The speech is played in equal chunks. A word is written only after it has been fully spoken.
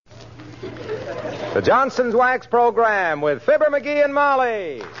The Johnson's Wax Program with Fibber, McGee, and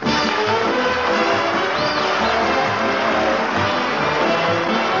Molly.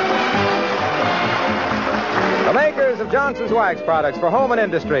 The makers of Johnson's Wax products for home and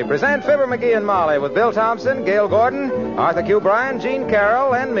industry present Fibber, McGee, and Molly with Bill Thompson, Gail Gordon, Arthur Q. Bryan, Gene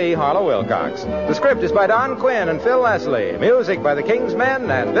Carroll, and me, Harlow Wilcox. The script is by Don Quinn and Phil Leslie. Music by the King's Men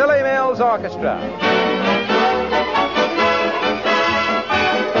and Billy Mills Orchestra.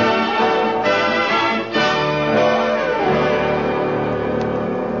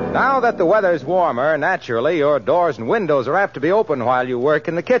 Now that the weather's warmer, naturally, your doors and windows are apt to be open while you work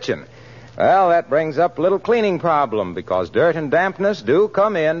in the kitchen. Well, that brings up a little cleaning problem because dirt and dampness do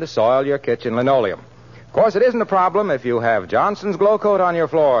come in to soil your kitchen linoleum. Of course, it isn't a problem if you have Johnson's Glow Coat on your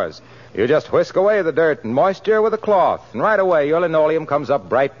floors. You just whisk away the dirt and moisture with a cloth, and right away your linoleum comes up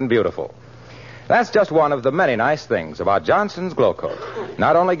bright and beautiful. That's just one of the many nice things about Johnson's Glow Coat.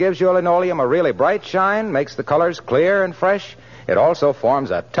 Not only gives your linoleum a really bright shine, makes the colors clear and fresh, it also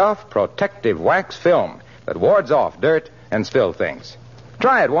forms a tough, protective wax film that wards off dirt and spill things.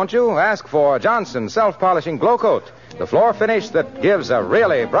 Try it, won't you? Ask for Johnson's Self-Polishing Glow Coat, the floor finish that gives a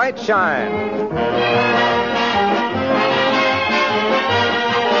really bright shine.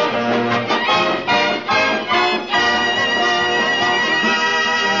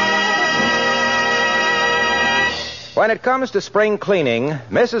 When it comes to spring cleaning,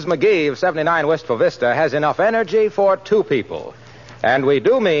 Mrs. McGee of 79 Wistful Vista has enough energy for two people. And we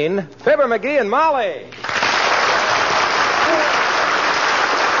do mean Fibber, McGee, and Molly.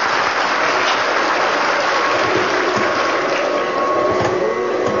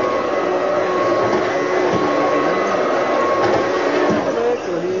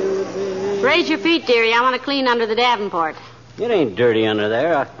 Raise your feet, dearie. I want to clean under the Davenport. It ain't dirty under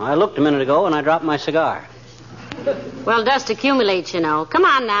there. I looked a minute ago and I dropped my cigar. Well, dust accumulates, you know. Come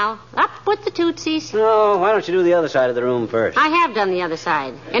on now. Up with the tootsies. No, why don't you do the other side of the room first? I have done the other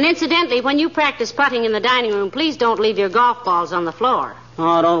side. And incidentally, when you practice putting in the dining room, please don't leave your golf balls on the floor.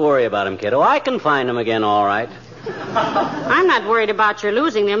 Oh, don't worry about them, kiddo. I can find them again all right. I'm not worried about your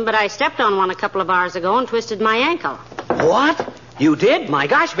losing them, but I stepped on one a couple of hours ago and twisted my ankle. What? You did? My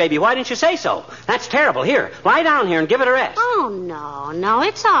gosh, baby, why didn't you say so? That's terrible. Here, lie down here and give it a rest. Oh, no,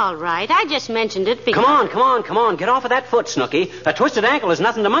 it's all right. I just mentioned it because... Come on. Get off of that foot, Snooky. A twisted ankle is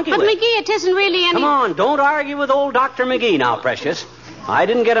nothing to monkey with. But, McGee, it isn't really any... Come on, don't argue with old Dr. McGee now, precious. I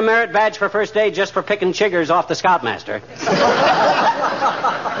didn't get a merit badge for first aid just for picking chiggers off the Scoutmaster.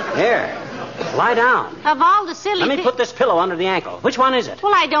 Here, lie down. Of all the silly... Let me put this pillow under the ankle. Which one is it?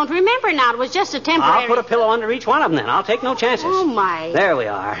 Well, I don't remember now. It was just a temporary... I'll put a pillow under each one of them then. I'll take no chances. Oh, my. There we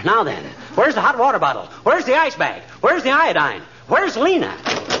are. Now then, where's the hot water bottle? Where's the ice bag? Where's the iodine? Where's Lena?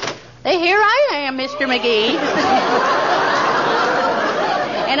 Here I am, Mr. McGee.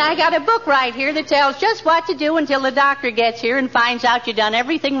 And I got a book right here that tells just what to do until the doctor gets here and finds out you done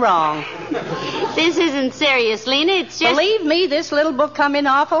everything wrong. This isn't serious, Lena. It's just... Believe me, this little book come in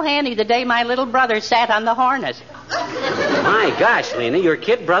awful handy the day my little brother sat on the hornet. My gosh, Lena, your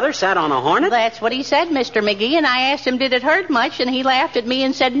kid brother sat on a hornet? That's what he said, Mr. McGee, and I asked him, did it hurt much? And he laughed at me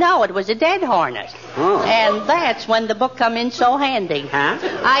and said, no, it was a dead hornet. Oh. And that's when the book come in so handy. Huh?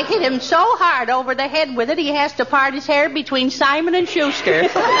 I hit him so hard over the head with it, he has to part his hair between Simon and Schuster.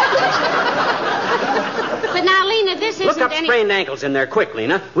 But now, Lena, this isn't Look up sprained ankles in there quick,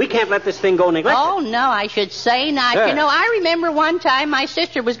 Lena. We can't let this thing go neglected. Oh, no, I should say not. Sure. You know, I remember one time my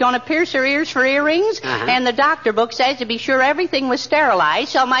sister was going to pierce her ears for earrings, and the doctor book says to be sure everything was sterilized,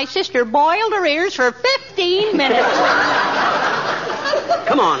 so my sister boiled her ears for 15 minutes.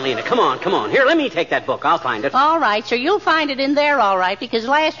 Come on, Lena, come on. Here, let me take that book. I'll find it. All right, sir, you'll find it in there all right, because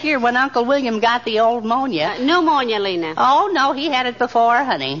last year when Uncle William got the old pneumonia... pneumonia, Lena. Oh, no, he had it before,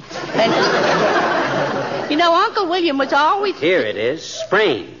 honey. And, you know, Uncle William was always... Here it is,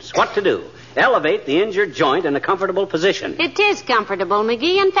 sprains. What to do? Elevate the injured joint in a comfortable position. It is comfortable,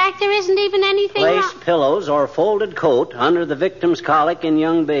 McGee. In fact, there isn't even anything Place wrong. pillows or folded coat under the victim's colic in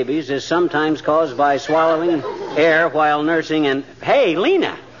young babies is sometimes caused by swallowing air while nursing and... Hey,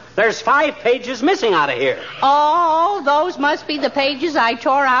 Lena, there's 5 pages missing out of here. Oh, those must be the pages I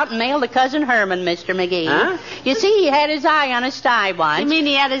tore out and mailed to Cousin Herman, Mr. McGee. Huh? You see, he had his eye on his thigh once. You mean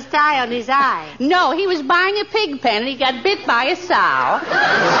he had his tie on his eye? No, he was buying a pig pen and he got bit by a sow.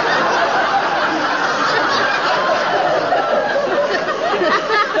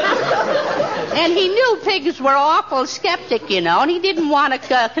 And he knew pigs were awful skeptic, and he didn't want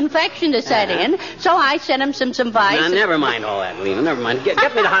a confection to set in. So I sent him some advice. Now, never mind all that, Lena. Never mind. Get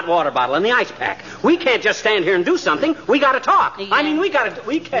me the hot water bottle and the ice pack. We can't just stand here and do something. We got to talk. Yeah. I mean, we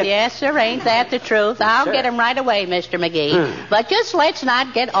can't. Yes, sir. Ain't that the truth? I'll get him right away, Mr. McGee. But just let's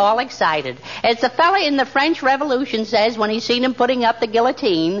not get all excited. As the fella in the French Revolution says when he seen him putting up the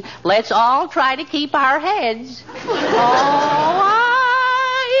guillotine, let's all try to keep our heads. Oh,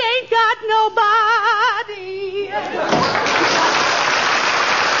 I ain't got nobody.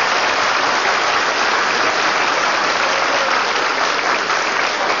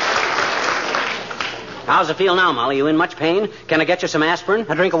 How's it feel now, Molly? You in much pain? Can I get you some aspirin?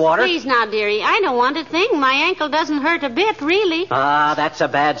 A drink of water? Please now, dearie. I don't want a thing. My ankle doesn't hurt a bit, really. That's a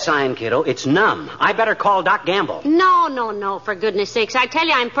bad sign, kiddo. It's numb. I better call Doc Gamble. No, for goodness sakes. I tell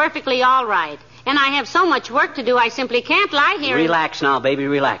you, I'm perfectly all right. And I have so much work to do, I simply can't lie here. Relax now, baby,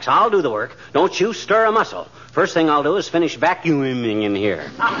 relax. I'll do the work. Don't you stir a muscle. First thing I'll do is finish vacuuming in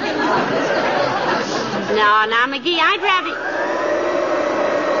here. Now, McGee, I'd rather...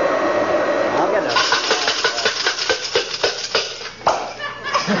 I'll get it.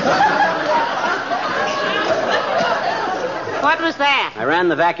 What was that? I ran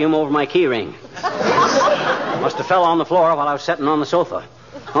the vacuum over my key ring. Must have fell on the floor while I was sitting on the sofa.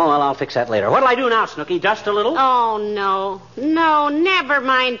 Oh, well, I'll fix that later. What'll I do now, Snooky? Dust a little? Oh, no. No, never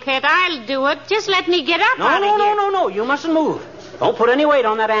mind, Pet. I'll do it. Just let me get up out of here. No. You mustn't move. Don't put any weight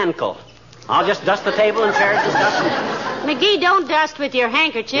on that ankle. I'll just dust the table and chairs and dust. McGee, don't dust with your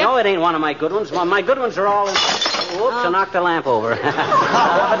handkerchief. No, it ain't one of my good ones. My good ones are all in... Whoops, I knocked the lamp over.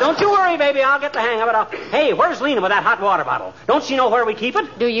 But don't you worry, baby. I'll get the hang of it. Hey, where's Lena with that hot water bottle? Don't she know where we keep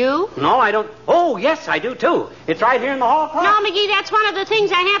it? Do you? No, I don't. Oh, yes, I do, too. It's right here in the hall closet. No, McGee, that's one of the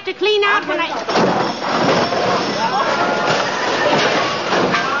things I have to clean out when I...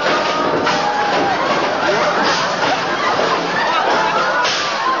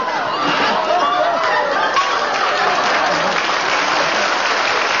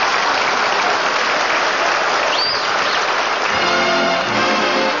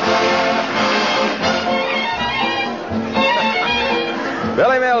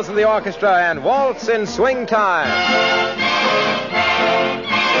 Billy Mills and the orchestra and Waltz in Swing Time.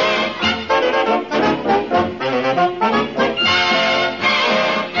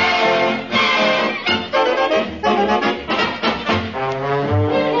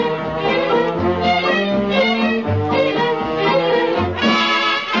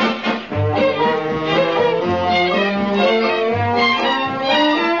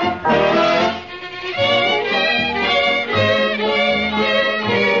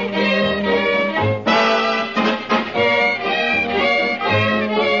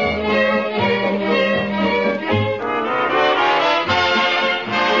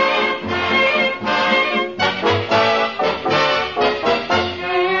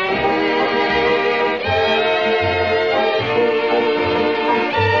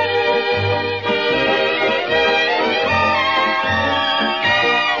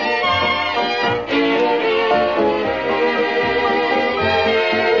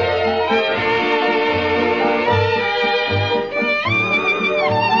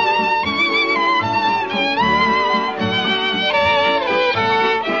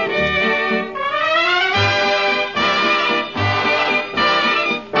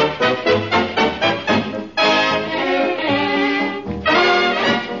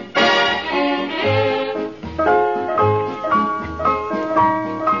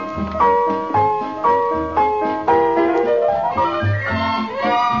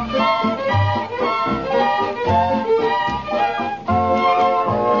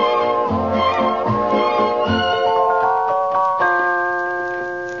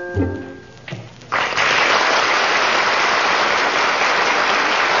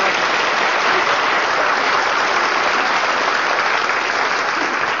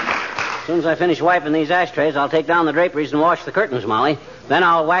 As soon as I finish wiping these ashtrays, I'll take down the draperies and wash the curtains, Molly. Then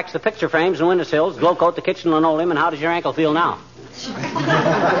I'll wax the picture frames and windowsills, glow coat the kitchen linoleum, and how does your ankle feel now?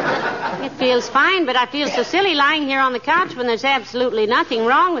 It feels fine, but I feel so silly lying here on the couch when there's absolutely nothing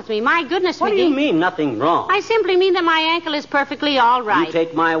wrong with me. My goodness, What McGee. do you mean, nothing wrong? I simply mean that my ankle is perfectly all right. You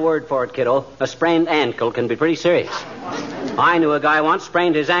take my word for it, kiddo. A sprained ankle can be pretty serious. I knew a guy once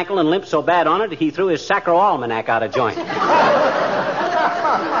sprained his ankle and limped so bad on it he threw his sacro-almanac out of joint.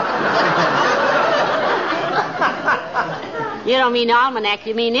 You don't mean almanac,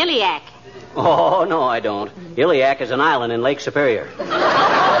 you mean iliac. Oh, no, I don't. Iliac is an island in Lake Superior.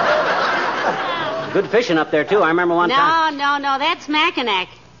 Good fishing up there, too. I remember one time... No, that's Mackinac.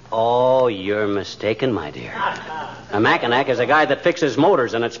 Oh, you're mistaken, my dear. A mechanic is a guy that fixes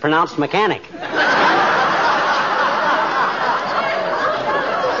motors, and it's pronounced mechanic.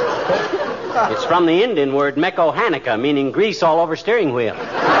 It's from the Indian word mekohanika, meaning grease all over steering wheel.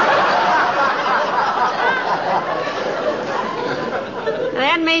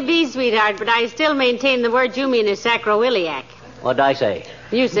 That may be, sweetheart, but I still maintain the word you mean is sacroiliac. What'd I say?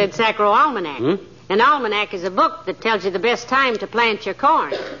 You said sacroalmanac. An almanac is a book that tells you the best time to plant your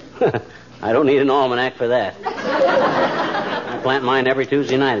corn. I don't need an almanac for that. I plant mine every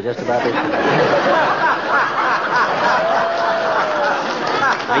Tuesday night at just about this time.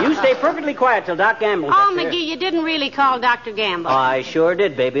 Now, you stay perfectly quiet till Doc Gamble gets Oh, here. McGee, you didn't really call Dr. Gamble. I sure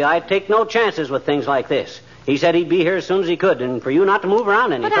did, baby. I take no chances with things like this. He said he'd be here as soon as he could, and for you not to move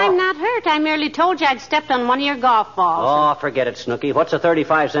around any. But I'm not hurt. I merely told you I'd stepped on one of your golf balls. Oh, forget it, Snooky. What's a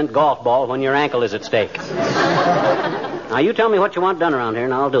 35-cent golf ball when your ankle is at stake? Now, you tell me what you want done around here,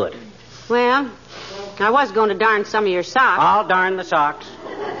 and I'll do it. Well, I was going to darn some of your socks. I'll darn the socks.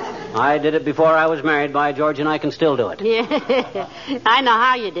 I did it before I was married, by George, and I can still do it. Yeah, I know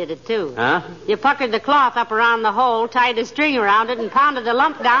how you did it, too. Huh? You puckered the cloth up around the hole, tied a string around it, and pounded the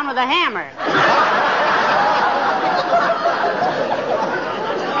lump down with a hammer.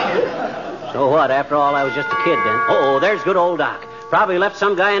 So what? After all, I was just a kid then. Oh, there's good old Doc. Probably left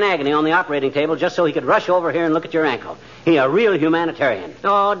some guy in agony on the operating table just so he could rush over here and look at your ankle. He a real humanitarian.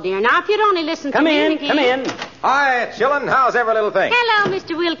 Oh, dear. Now, if you'd only listen to me, McGee. Come in. Hi, chillin'. How's every little thing? Hello,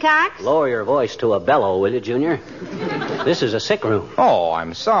 Mr. Wilcox. Lower your voice to a bellow, will you, Junior? This is a sick room. Oh,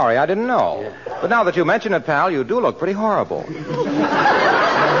 I'm sorry. I didn't know. Yeah. But now that you mention it, pal, you do look pretty horrible.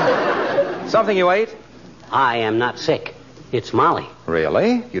 Something you ate? I am not sick. It's Molly.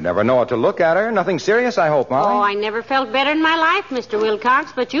 Really? You never know what to look at her. Nothing serious, I hope, Molly. Oh, I never felt better in my life, Mr.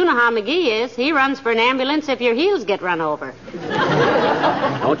 Wilcox, but you know how McGee is. He runs for an ambulance if your heels get run over.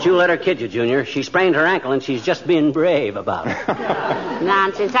 Don't you let her kid you, Junior. She sprained her ankle, and she's just being brave about it.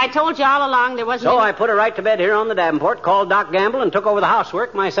 Nonsense. I told you all along there wasn't... So I put her right to bed here on the Davenport, called Doc Gamble, and took over the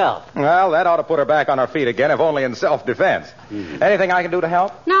housework myself. Well, that ought to put her back on her feet again, if only in self-defense. Anything I can do to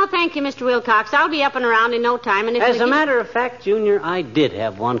help? No, thank you, Mr. Wilcox. I'll be up and around in no time. And if As a McGee... matter of fact, Junior, I did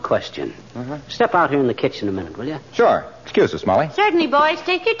have one question. Step out here in the kitchen a minute, will you? Sure. Excuse us, Molly. Certainly, boys.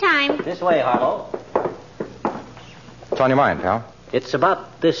 Take your time. This way, Harlow. What's on your mind, pal? It's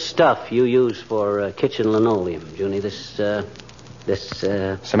about this stuff you use for kitchen linoleum, Junie. This.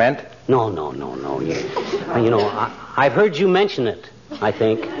 Cement? No. You know, I've heard you mention it, I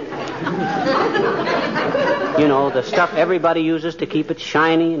think. You know, the stuff everybody uses to keep it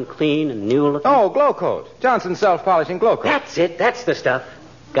shiny and clean and new looking. Oh, Glow Coat. Johnson's self-polishing Glow Coat. That's it. That's the stuff.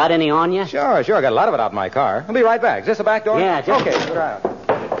 Got any on you? Sure. I got a lot of it out in my car. I'll be right back. Is this the back door? Yeah, just... Okay, put her out.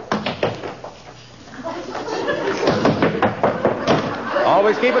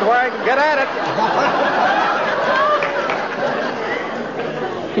 Always keep it where I can get at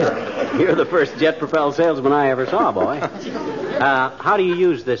it. You're the first jet-propelled salesman I ever saw, boy. How do you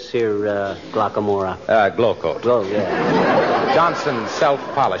use this here Glockamora? Glow Coat. Glow, yeah. Johnson's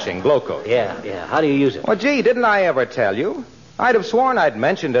self-polishing Glow Coat. Yeah. How do you use it? Well, gee, didn't I ever tell you? I'd have sworn I'd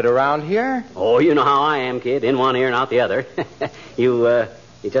mentioned it around here. Oh, you know how I am, kid. In one ear and out the other. You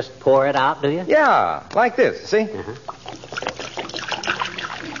just pour it out, do you? Yeah, like this, see? Uh-huh.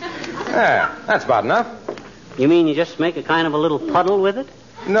 There, that's about enough. You mean you just make a kind of a little puddle with it?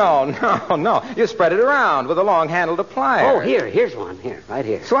 No. You spread it around with a long-handled plier. Oh, here's one. Here, right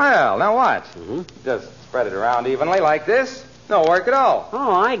here. Swell. Now watch. Mm-hmm. Just spread it around evenly like this. No work at all.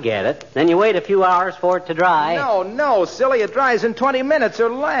 Oh, I get it. Then you wait a few hours for it to dry. No, silly. It dries in 20 minutes or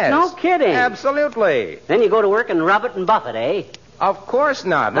less. No kidding. Absolutely. Then you go to work and rub it and buff it, eh? Of course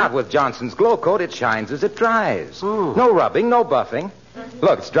not. Not with Johnson's Glow Coat. It shines as it dries. Oh. No rubbing, no buffing.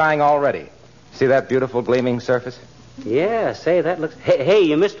 Look, it's drying already. See that beautiful gleaming surface? Yeah, say, that looks... Hey,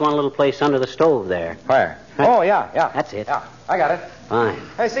 you missed one little place under the stove there. Where? Oh, yeah. That's it. Yeah, I got it. Fine.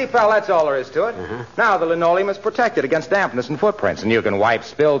 Hey, see, pal, that's all there is to it. Uh-huh. Now the linoleum is protected against dampness and footprints, and you can wipe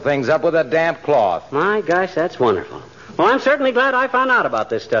spilled things up with a damp cloth. My gosh, that's wonderful. Well, I'm certainly glad I found out about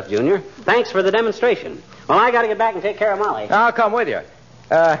this stuff, Junior. Thanks for the demonstration. Well, I got to get back and take care of Molly. I'll come with you.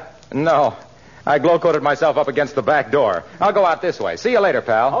 No. I glow-coated myself up against the back door. I'll go out this way. See you later,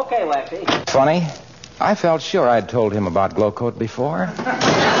 pal. Okay, Waxy. Funny. I felt sure I'd told him about Glow Coat before.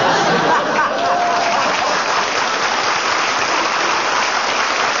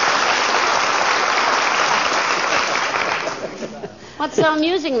 What's so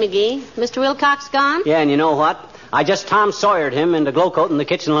amusing, McGee? Mr. Wilcox gone? Yeah, and you know what? I just Tom Sawyered him into Glow Coat in the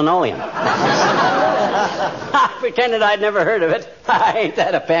kitchen linoleum. I pretended I'd never heard of it. Ain't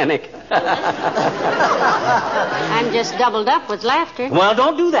that a panic? I'm just doubled up with laughter. Well,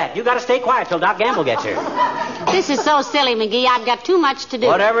 don't do that. You got to stay quiet till Doc Gamble gets here. This is so silly, McGee. I've got too much to do.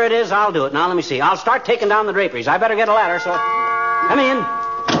 Whatever it is, I'll do it. Now, let me see. I'll start taking down the draperies. I better get a ladder, so... Come in.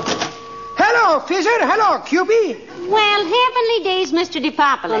 Hello, Fizzer. Hello, Cupie. Well, heavenly days, Mr.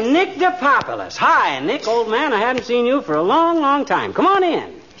 DePopulis. Nick DePopulis. Hi, Nick, old man. I hadn't seen you for a long, long time. Come on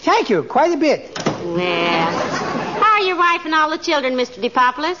in. Thank you. Quite a bit. Well, how are your wife and all the children, Mr.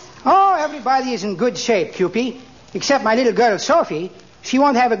 DePopulis? Oh, everybody is in good shape, Cupie. Except my little girl, Sophie. She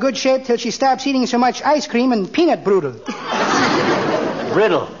won't have a good shape till she stops eating so much ice cream and peanut brittle.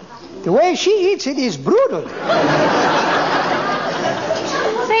 Brittle. The way she eats it is brutal. Say,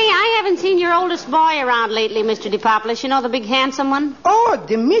 I haven't seen your oldest boy around lately, Mr. DePopulis. You know, the big handsome one? Oh,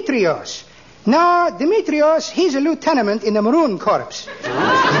 Demetrios. No, Demetrios, he's a lieutenant in the Maroon Corps.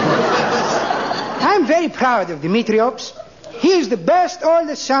 I'm very proud of Demetrios. He's the best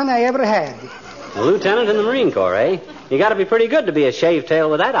oldest son I ever had. A lieutenant in the Marine Corps, eh? You got to be pretty good to be a shaved tail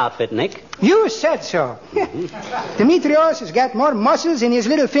with that outfit, Nick. You said so. Demetrios has got more muscles in his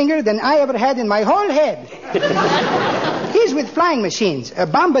little finger than I ever had in my whole head. He's with flying machines, a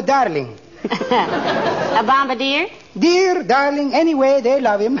bomba darling. A bombardier? Dear, darling, anyway, they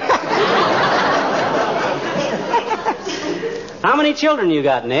love him. How many children you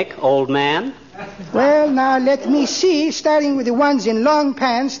got, Nick, old man? Well, now, let me see. Starting with the ones in long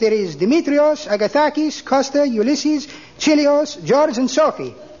pants, there is Demetrios, Agathakis, Costa, Ulysses, Chilios, George, and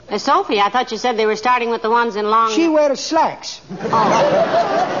Sophie. Sophie, I thought you said they were starting with the ones in long... She wears slacks.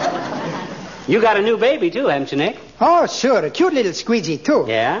 You got a new baby, too, haven't you, Nick? Oh, sure. A cute little squeegee, too.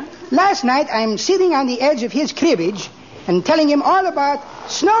 Yeah? Last night, I'm sitting on the edge of his cribbage and telling him all about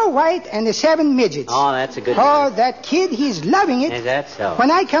Snow White and the 7 Midgets. Oh, that's a good Oh, one. that kid, he's loving it. Is that so? When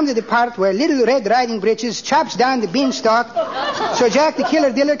I come to the part where Little Red Riding Breeches chops down the beanstalk so Jack the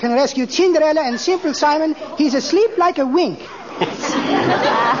Killer Diller can rescue Cinderella and Simple Simon, he's asleep like a wink.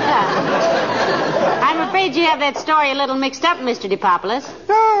 I'm afraid you have that story a little mixed up, Mr. DePopulis.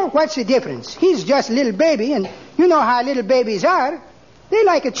 Oh, what's the difference? He's just a little baby, and you know how little babies are. They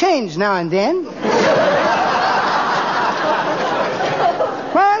like a change now and then.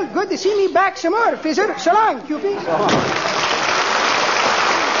 Well, good to see me back some more, Fizzer. So long, Cupid. So long.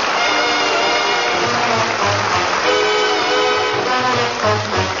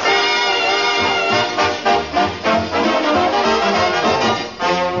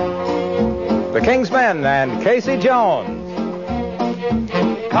 The King's Men and Casey Jones.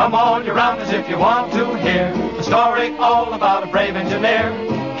 Come on, you rounders, if you want to hear the story all about a brave engineer.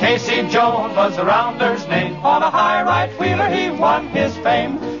 Casey Jones was the rounder's name. On a high right wheeler he won his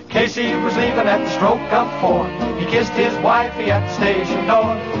fame. Casey was leaving at the stroke of 4. He kissed his wifey at the station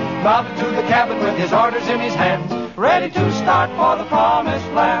door. Mounted to the cabin with his orders in his hand, ready to start for the promised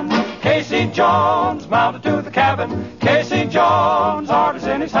land. Casey Jones mounted to the cabin. Casey Jones, orders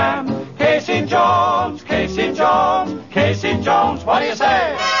in his hand. Casey Jones, Casey Jones, Casey Jones, what do you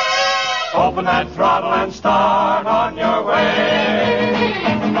say? Open that throttle and start on your way.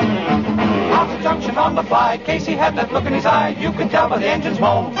 Off the junction on the fly, Casey had that look in his eye. You could tell by the engine's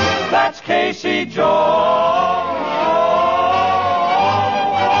moan. That's Casey Jones.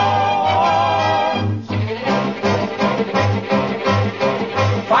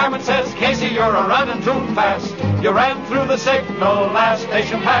 Fireman says, Casey, you're a running too fast. You ran through the signal last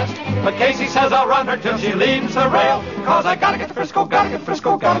station past. But Casey says I'll run her till she leaves the rail. Cause I gotta get to Frisco, gotta get to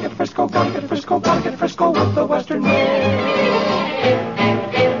Frisco, gotta get to Frisco, gotta get to Frisco, gotta get to Frisco with the Western Mail.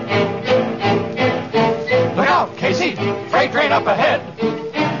 Look out, Casey, freight train up ahead.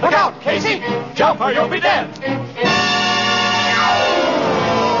 Look out, Casey, jump or you'll be dead.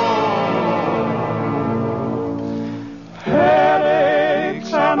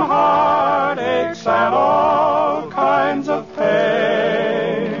 Headaches and heartaches and all kinds of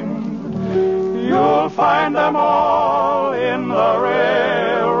pain, you'll find them all in the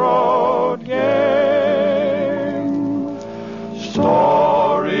railroad game.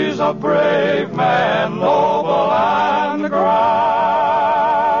 Stories of brave men, noble and grand,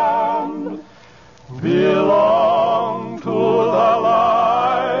 belong to the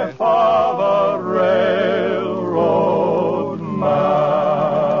life of a railroad man.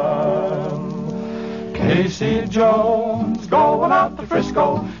 Casey Jones going out to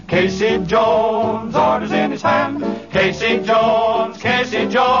Frisco. Casey Jones, orders in his hand. Casey Jones, Casey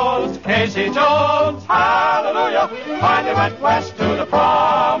Jones, Casey Jones, hallelujah. Finally went west to the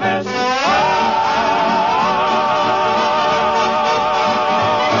promised land.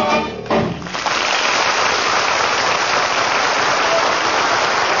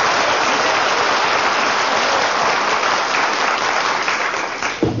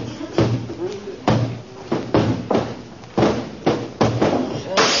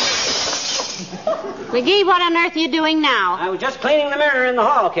 McGee, what on earth are you doing now? I was just cleaning the mirror in the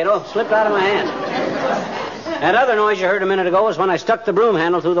hall, kiddo. Slipped out of my hand. That other noise you heard a minute ago was when I stuck the broom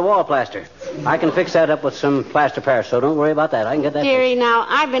handle through the wall plaster. I can fix that up with some plaster Paris, so don't worry about that. I can get that Dearie, fixed. now,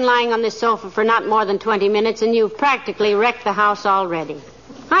 I've been lying on this sofa for not more than 20 minutes, and you've practically wrecked the house already.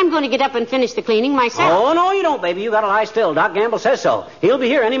 I'm going to get up and finish the cleaning myself. Oh, no, you don't, baby. You gotta lie still. Doc Gamble says so. He'll be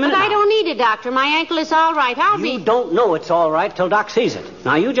here any minute But I now. don't need it, Doctor. My ankle is all right. You don't know it's all right till Doc sees it.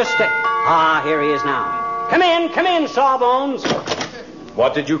 Now, you just stay. Ah, here he is now. Come in, Sawbones.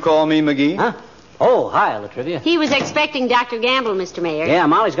 What did you call me, McGee? Huh? Oh, hi, Latrivia. He was expecting Dr. Gamble, Mr. Mayor. Yeah,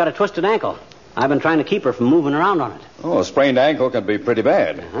 Molly's got a twisted ankle. I've been trying to keep her from moving around on it. Oh, a sprained ankle can be pretty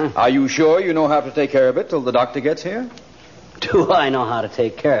bad. Uh-huh. Are you sure you know how to take care of it till the doctor gets here? Do I know how to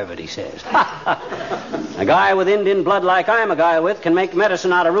take care of it, he says. A guy with Indian blood like I'm a guy with can make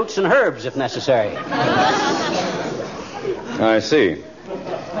medicine out of roots and herbs if necessary. I see.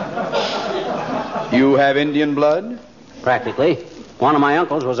 You have Indian blood? Practically. One of my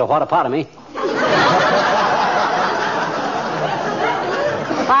uncles was a whatapotomy.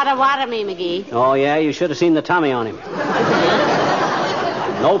 Potawatomi, McGee. Oh, yeah, you should have seen the tummy on him.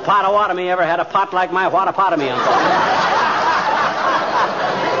 No Potawatomi ever had a pot like my whatapotomy uncle.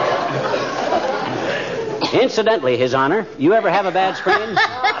 Incidentally, His Honor, you ever have a bad sprain?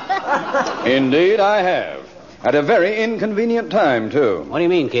 Indeed, I have. At a very inconvenient time, too. What do you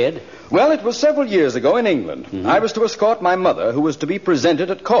mean, kid? Well, it was several years ago in England. Mm-hmm. I was to escort my mother, who was to be presented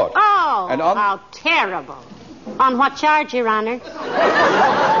at court. Oh, And on- how terrible. On what charge, Your Honor?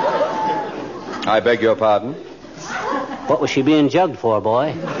 I beg your pardon? What was she being jugged for,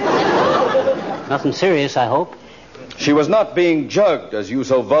 boy? Nothing serious, I hope. She was not being jugged, as you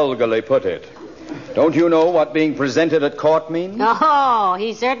so vulgarly put it. Don't you know what being presented at court means? Oh,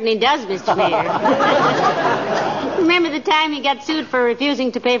 he certainly does, Mr. Mayor. Remember the time he got sued for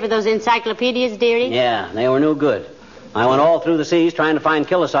refusing to pay for those encyclopedias, dearie? Yeah, they were no good. I went all through the C's trying to find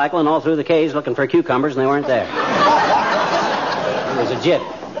kilocycle and all through the K's looking for cucumbers, and they weren't there. It was a jip.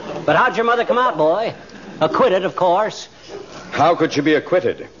 But how'd your mother come out, boy? Acquitted, of course. How could she be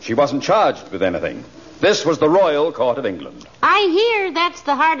acquitted? She wasn't charged with anything. This was the Royal Court of England. I hear that's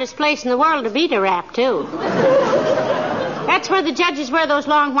the hardest place in the world to beat a rap, too. That's where the judges wear those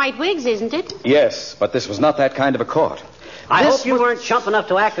long white wigs, isn't it? Yes, but this was not that kind of a court. I hope you weren't chump enough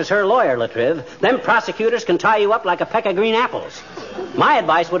to act as her lawyer, Latriv. Them prosecutors can tie you up like a peck of green apples. My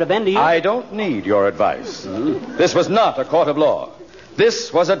advice would have been to you... I don't need your advice. This was not a court of law.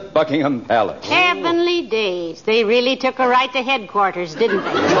 This was at Buckingham Palace. Heavenly days. They really took her right to headquarters, didn't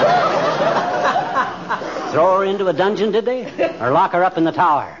they? Throw her into a dungeon, did they? Or lock her up in the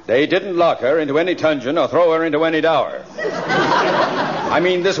tower? They didn't lock her into any dungeon or throw her into any dower. I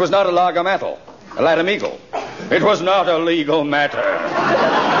mean, this was not a lagamattal, a latamigal. It was not a legal matter.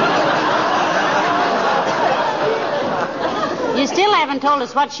 You still haven't told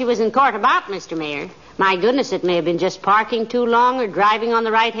us what she was in court about, Mr. Mayor. My goodness, it may have been just parking too long or driving on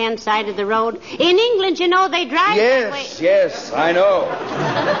the right-hand side of the road. In England, you know, they drive that way. Yes, I know.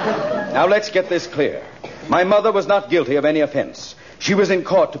 Now, let's get this clear. My mother was not guilty of any offense. She was in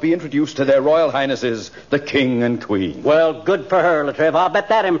court to be introduced to their Royal Highnesses, the King and Queen. Well, good for her, Latriv. I'll bet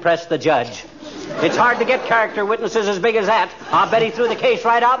that impressed the judge. It's hard to get character witnesses as big as that. I'll bet he threw the case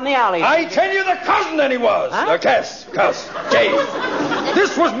right out in the alley. I tell you, the cousin that he was. Huh? Cuss, Jay.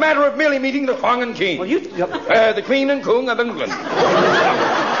 This was matter of merely meeting the King and King. Well, the Queen and King of England.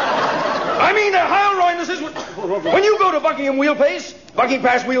 I mean, the Royal Highnesses. When you go to Buckingham Wheelbase, Bucking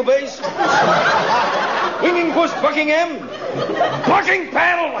Pass Wheelbase, Winging Puss Buckingham, Bucking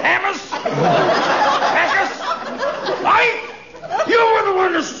Paddle Hammers, Packus, you were the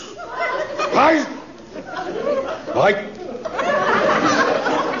witness.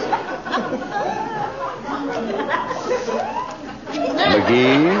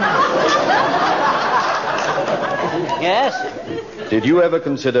 McGee? Yes? Did you ever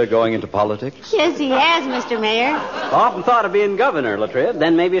consider going into politics? Yes, he has, Mr. Mayor. Often thought of being governor, Latriv,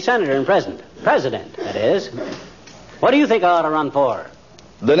 then maybe a senator and president. President, that is. What do you think I ought to run for?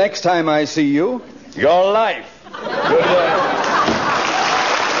 The next time I see you, your life. Good day.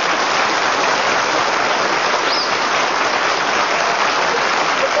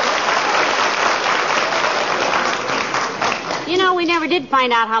 You know, we never did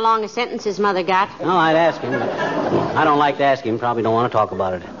find out how long a sentence his mother got. No, I'd ask him. I don't like to ask him. Probably don't want to talk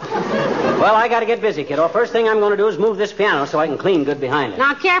about it. Well, I got to get busy, kiddo. First thing I'm going to do is move this piano so I can clean good behind it.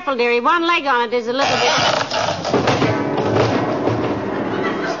 Now, careful, dearie. One leg on it is a little bit...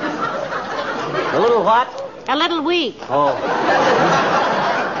 A little what? A little weak. Oh.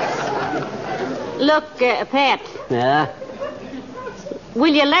 Look, Pat. Yeah?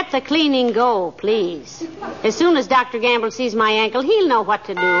 Will you let the cleaning go, please? As soon as Dr. Gamble sees my ankle, he'll know what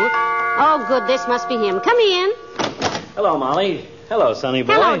to do. Oh, good, this must be him. Come in. Hello, Molly. Hello, Sonny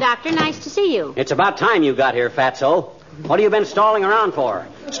boy. Hello, Doctor. Nice to see you. It's about time you got here, Fatso. What have you been stalling around for?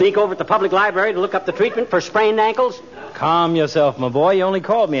 Sneak over at the public library to look up the treatment for sprained ankles? Calm yourself, my boy. You only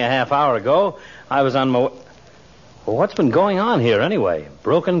called me a half hour ago. I was on my... Well, what's been going on here, anyway?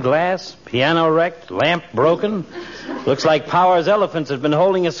 Broken glass, piano wrecked, lamp broken. Looks like Power's Elephants has been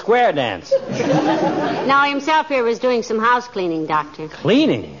holding a square dance. Now, himself here was doing some house cleaning, Doctor.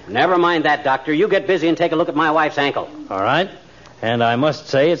 Cleaning? Never mind that, Doctor. You get busy and take a look at my wife's ankle. All right. And I must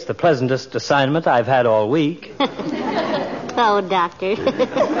say it's the pleasantest assignment I've had all week. Oh, Doctor.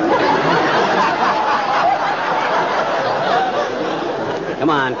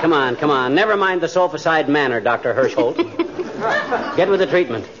 Come on. Never mind the sofa-side manner, Dr. Hirschholt. Get with the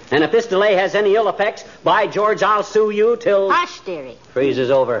treatment. And if this delay has any ill effects, by George, I'll sue you till... Hush, dearie. Freeze is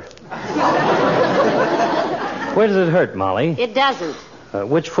over. Where does it hurt, Molly? It doesn't.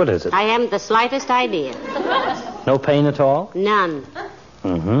 Which foot is it? I haven't the slightest idea. No pain at all? None.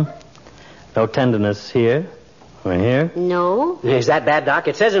 Mm-hmm. No tenderness here or here? No. Is that bad, Doc?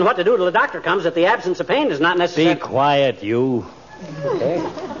 It says in What to Do Till the Doctor Comes that the absence of pain is not necessary. Be quiet, you. Okay.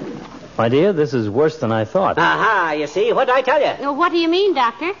 My dear, this is worse than I thought. Aha, you see? What did I tell you? What do you mean,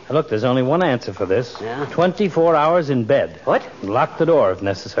 Doctor? Look, there's only one answer for this. Yeah? 24 hours in bed. What? Lock the door if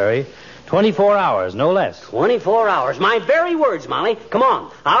necessary. 24 hours, no less. 24 hours. My very words, Molly. Come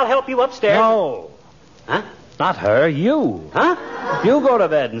on. I'll help you upstairs. No. Huh? Not her, you. Huh? You go to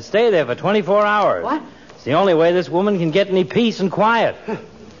bed and stay there for 24 hours. What? It's the only way this woman can get any peace and quiet.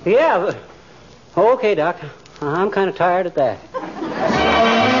 Yeah. But... Okay, Doc. I'm kind of tired at that.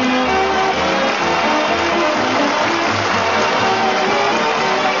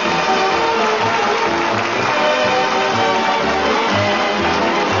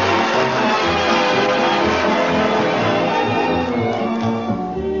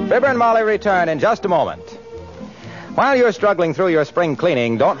 Fibber and Molly return in just a moment. While you're struggling through your spring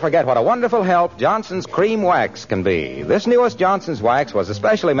cleaning, don't forget what a wonderful help Johnson's Cream Wax can be. This newest Johnson's Wax was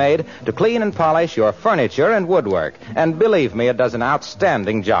especially made to clean and polish your furniture and woodwork. And believe me, it does an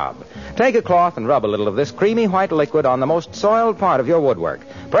outstanding job. Take a cloth and rub a little of this creamy white liquid on the most soiled part of your woodwork,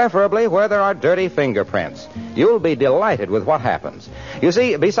 preferably where there are dirty fingerprints. You'll be delighted with what happens. You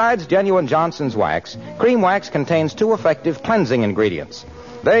see, besides genuine Johnson's Wax, Cream Wax contains 2 effective cleansing ingredients.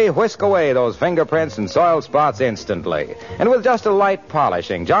 They whisk away those fingerprints and soiled spots instantly. And with just a light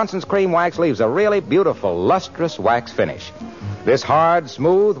polishing, Johnson's Cream Wax leaves a really beautiful, lustrous wax finish. This hard,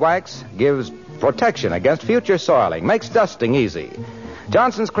 smooth wax gives protection against future soiling, makes dusting easy.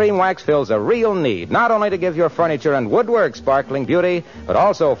 Johnson's Cream Wax fills a real need, not only to give your furniture and woodwork sparkling beauty, but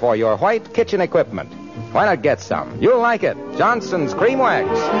also for your white kitchen equipment. Why not get some? You'll like it. Johnson's Cream Wax.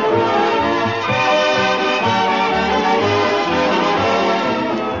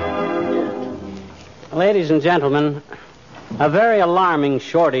 Ladies and gentlemen, a very alarming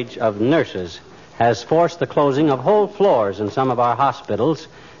shortage of nurses has forced the closing of whole floors in some of our hospitals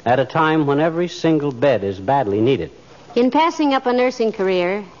at a time when every single bed is badly needed. In passing up a nursing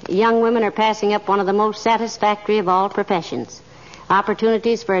career, young women are passing up one of the most satisfactory of all professions.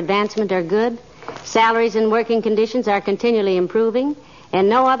 Opportunities for advancement are good, salaries and working conditions are continually improving, and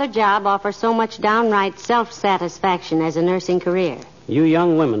no other job offers so much downright self-satisfaction as a nursing career. You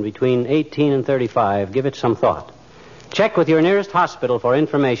young women between 18 and 35, give it some thought. Check with your nearest hospital for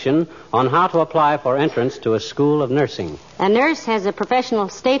information on how to apply for entrance to a school of nursing. A nurse has a professional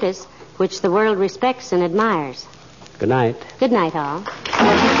status which the world respects and admires. Good night. Good night, all.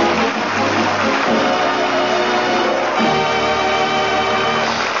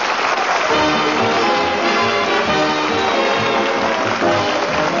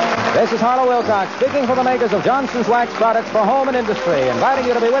 This is Harlow Wilcox speaking for the makers of Johnson's Wax products for home and industry, inviting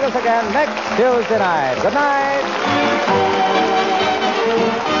you to be with us again next Tuesday night. Good night.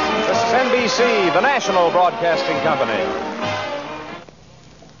 This is NBC, the national broadcasting company.